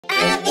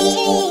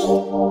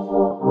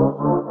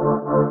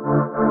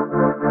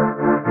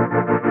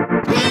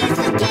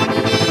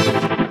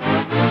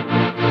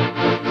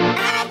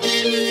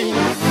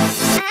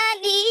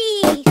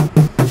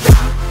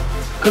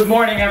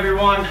morning,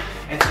 everyone.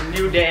 It's a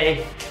new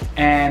day,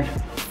 and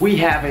we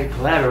have a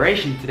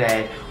collaboration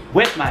today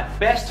with my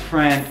best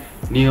friend,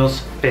 Neels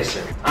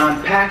Visser.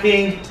 I'm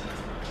packing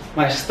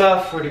my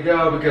stuff for to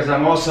go because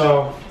I'm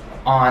also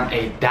on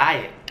a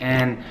diet,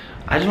 and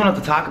I just wanted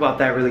to talk about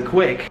that really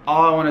quick.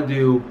 All I want to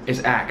do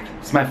is act.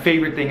 It's my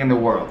favorite thing in the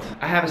world.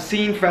 I have a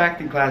scene for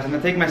acting class, and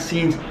I take my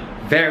scenes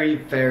very,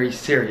 very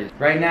serious.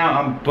 Right now,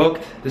 I'm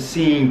booked the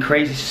scene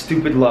Crazy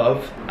Stupid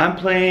Love. I'm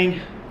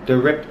playing the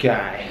ripped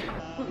guy.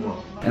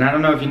 And I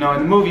don't know if you know in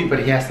the movie, but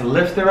he has to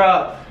lift her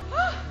up.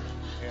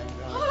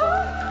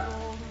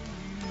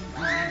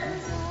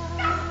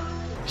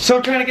 So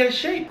trying to get a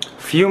shape.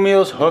 Few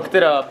meals hooked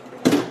it up.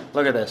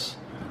 Look at this.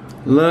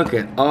 Look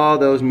at all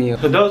those meals.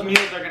 So those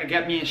meals are gonna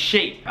get me in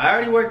shape. I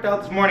already worked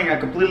out this morning. I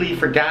completely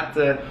forgot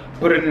to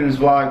put it in this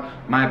vlog.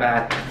 My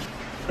bad.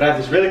 But I have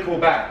this really cool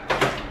bag.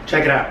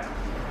 Check it out.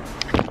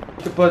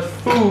 To put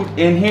food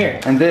in here.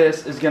 And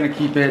this is gonna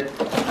keep it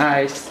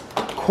ice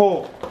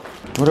cold.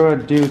 What do I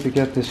do to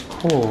get this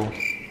cold?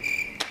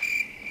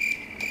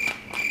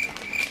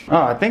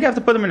 Oh, I think I have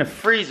to put them in a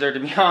freezer, to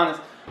be honest.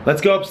 Let's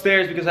go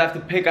upstairs because I have to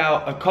pick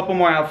out a couple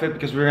more outfits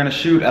because we're gonna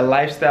shoot a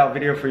lifestyle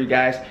video for you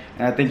guys.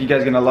 And I think you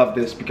guys are gonna love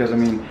this because, I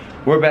mean,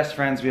 we're best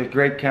friends, we have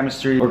great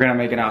chemistry. We're gonna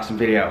make an awesome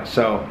video.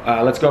 So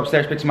let's go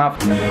upstairs, pick some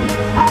outfits.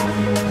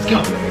 Let's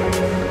go.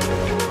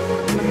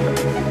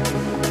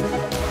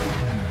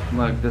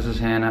 Look, this is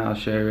Hannah, I'll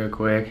show you real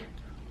quick.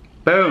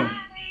 Boom.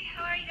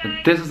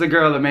 This is the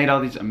girl that made all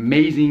these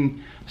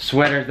amazing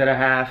sweaters that I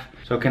have.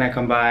 So can I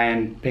come by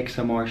and pick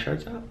some more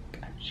shirts up?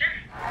 Okay. Sure.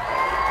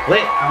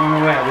 Lit, I'm on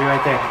my way, I'll be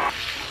right there.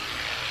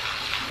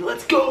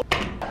 Let's go.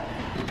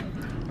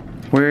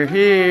 We're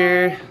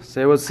here.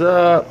 Say what's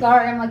up.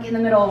 Sorry, I'm like in the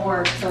middle of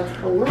work, so it's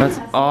a little That's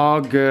messy. all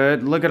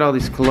good. Look at all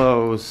these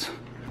clothes.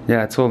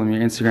 Yeah, I told them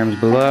your Instagram is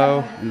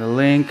below in the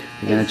link.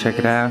 You're gonna check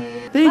it out.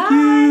 Thank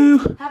you.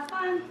 Have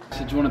fun.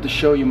 I just wanted to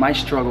show you my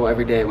struggle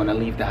every day when I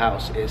leave the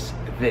house is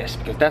this,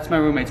 because that's my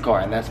roommate's car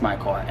and that's my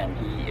car, and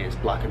he is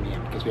blocking me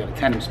in because we have a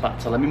tandem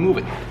spot, so let me move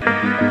it.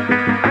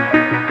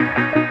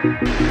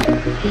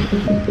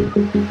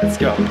 Let's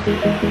go.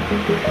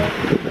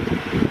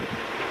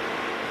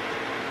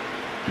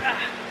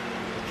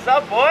 What's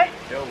up, boy?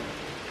 Yo.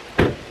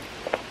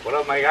 What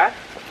up, my guy?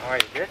 How are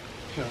you, good?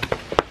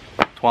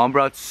 Twan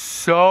brought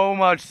so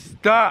much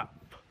stuff.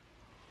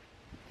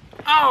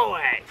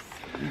 Always.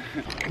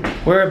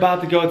 We're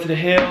about to go to the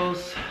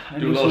hills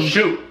and Do a little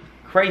shoot.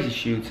 Crazy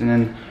shoots, and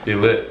then Be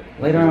lit.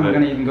 later on we're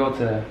gonna even go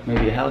to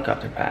maybe a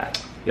helicopter pad.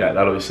 Yeah,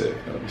 that'll be sick.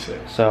 That'll be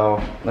sick.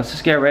 So let's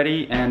just get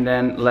ready and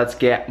then let's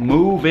get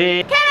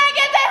moving. Can I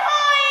get the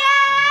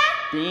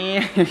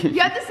Hoya? Damn.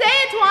 You have to say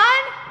it,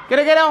 Twan.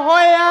 Gonna get a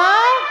Hoya?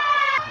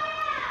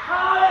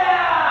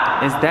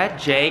 Hoya! Is that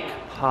Jake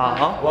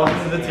Paul?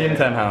 Welcome to the Team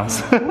 10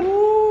 house.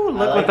 Ooh,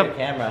 look what the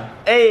camera.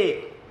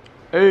 Hey!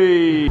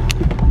 Hey!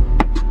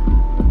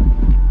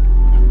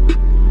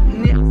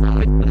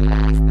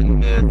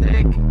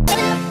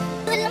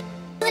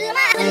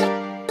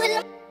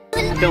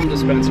 Film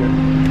dispenser.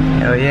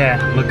 Hell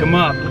yeah, look him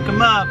up, look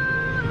him up.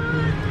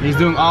 He's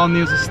doing all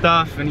Neels'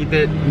 stuff, and he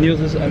did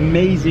Neels'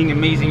 amazing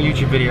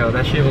YouTube video.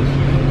 That shit was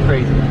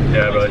crazy.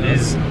 Yeah, bro,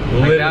 he's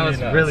Like, that was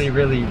really.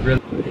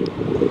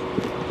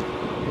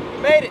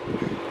 Made it!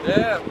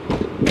 Yeah.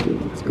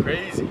 It's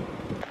crazy.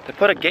 They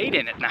put a gate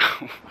in it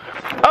now.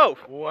 Oh!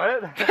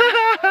 What?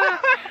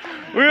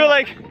 we were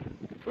like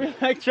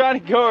trying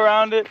to go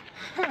around it.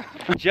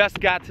 Just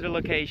got to the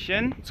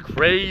location. It's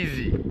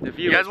crazy. The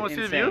view. You guys is want to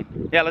see the insane.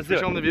 view? Yeah, let's do it.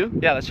 Show them the view?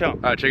 Yeah, let's show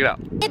them. Alright, check it out.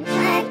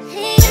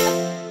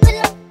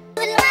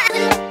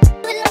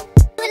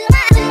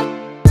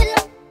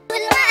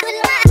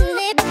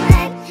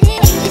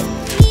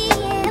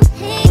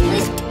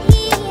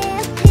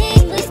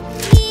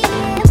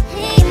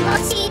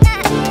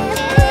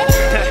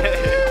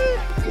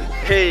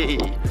 Hey.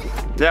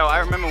 Yeah, well, I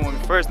remember when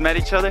we first met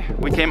each other,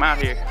 we came out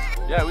here.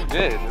 Yeah, we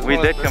did. We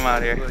did come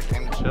out here.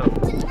 Came to chill.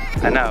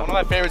 I know. One of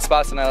my favorite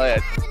spots in LA.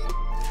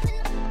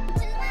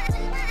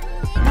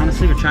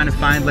 Honestly, we're trying to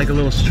find like a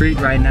little street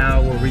right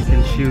now where we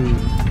can shoot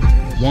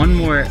one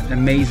more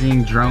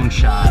amazing drone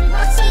shot.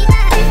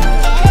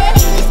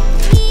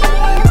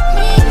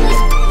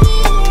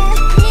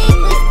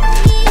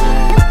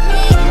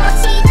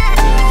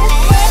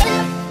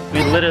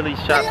 We literally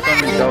shot so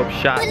many dope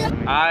shots.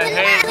 I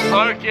hate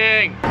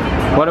parking.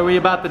 What are we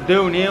about to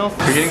do, Neels?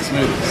 We're getting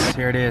smoothies.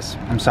 Here it is.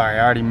 I'm sorry,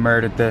 I already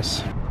murdered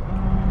this.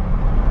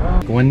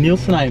 When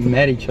Neels and I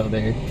met each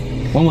other,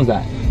 when was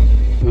that?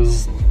 It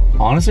was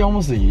honestly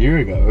almost a year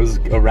ago. It was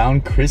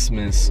around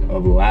Christmas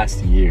of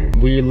last year.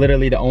 We're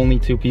literally the only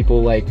two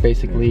people like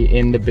basically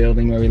in the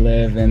building where we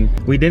live, and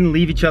we didn't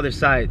leave each other's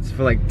sides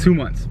for like 2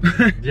 months.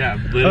 Yeah,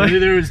 literally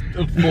there was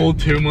a full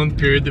 2-month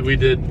period that we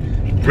did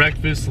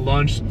breakfast,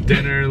 lunch,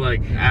 dinner,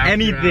 like after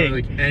anything,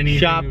 hour, like anything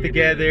shop we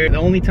together. The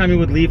only time we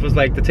would leave was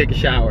like to take a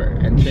shower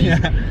and change.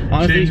 Yeah,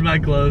 honestly, change my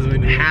clothes.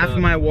 When half of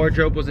my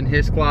wardrobe was in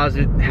his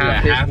closet,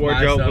 half his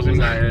wardrobe was in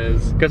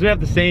his. Because we have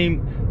the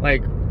same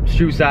like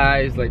shoe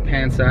size, like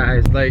pant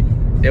size, like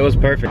it was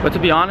perfect. But to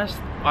be honest,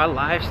 our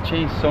lives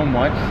changed so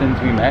much since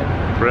we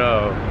met.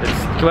 Bro,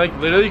 it's like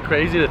literally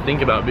crazy to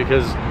think about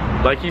because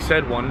like he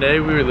said, one day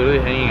we were literally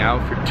hanging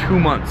out for 2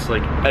 months,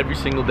 like every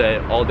single day,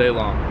 all day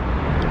long.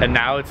 And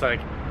now it's like,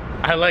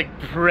 I like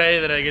pray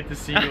that I get to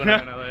see you when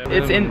I'm in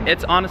LA.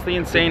 It's honestly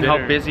insane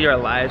how busy our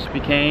lives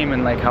became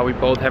and like how we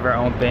both have our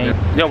own thing.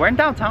 Yo, we're in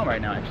downtown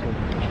right now actually.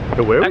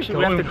 But where actually,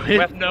 we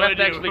have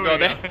to actually go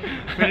there.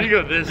 We need to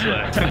go this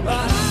way.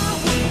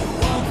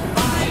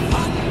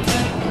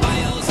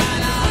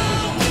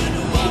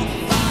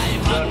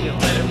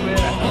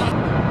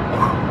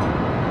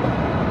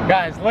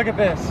 Guys, look at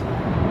this.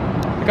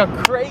 Look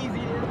how crazy it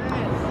is.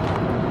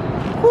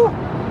 Whew.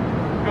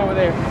 Go over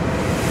there.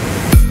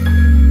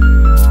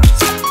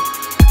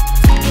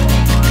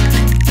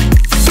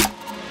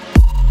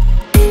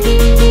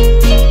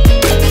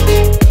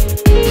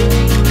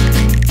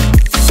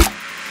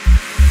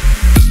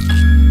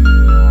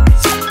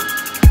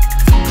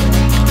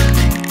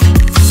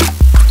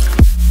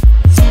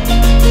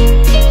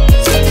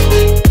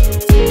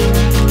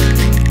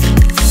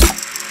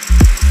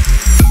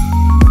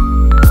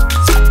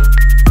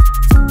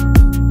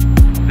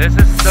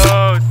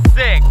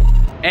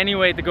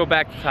 Anyway, to go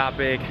back to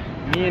topic,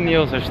 me and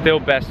Neels are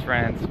still best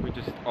friends. We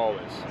just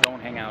always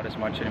don't hang out as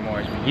much anymore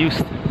as we used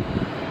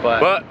to.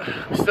 But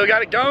we still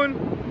got it going.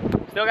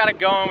 Still got it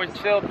going. We're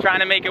still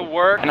trying to make it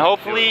work. And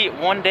hopefully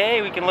one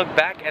day we can look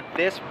back at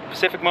this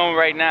specific moment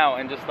right now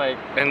and just like...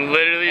 And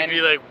literally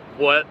be like,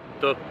 what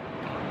the...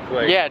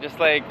 Like, yeah, just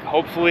like,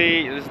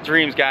 hopefully, this is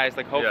dreams, guys.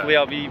 Like, hopefully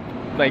I'll be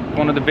like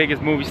one of the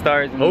biggest movie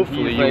stars. And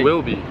hopefully you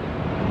will be.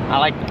 I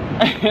like that.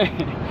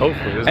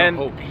 Hopefully, there's and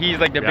no hope. He's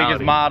like the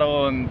biggest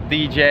model and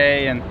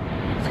DJ, and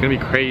it's gonna be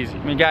crazy.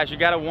 I mean, guys, you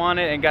gotta want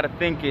it and gotta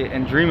think it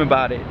and dream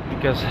about it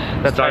because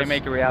that's how you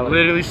make it reality.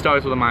 Literally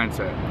starts with a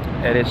mindset.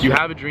 It is. You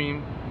have a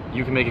dream,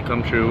 you can make it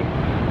come true,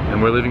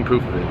 and we're living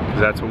proof of it because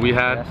that's what we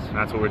had, and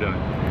that's what we're doing.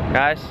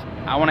 Guys,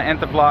 I want to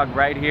end the vlog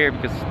right here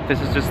because this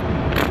is just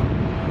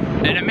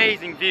an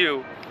amazing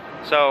view.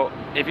 So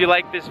if you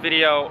like this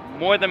video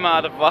more than my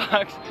other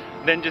vlogs,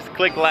 then just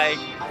click like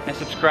and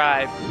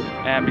subscribe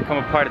and become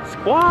a part of the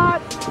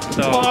squad.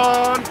 So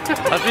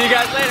I'll see you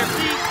guys later.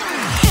 Peace.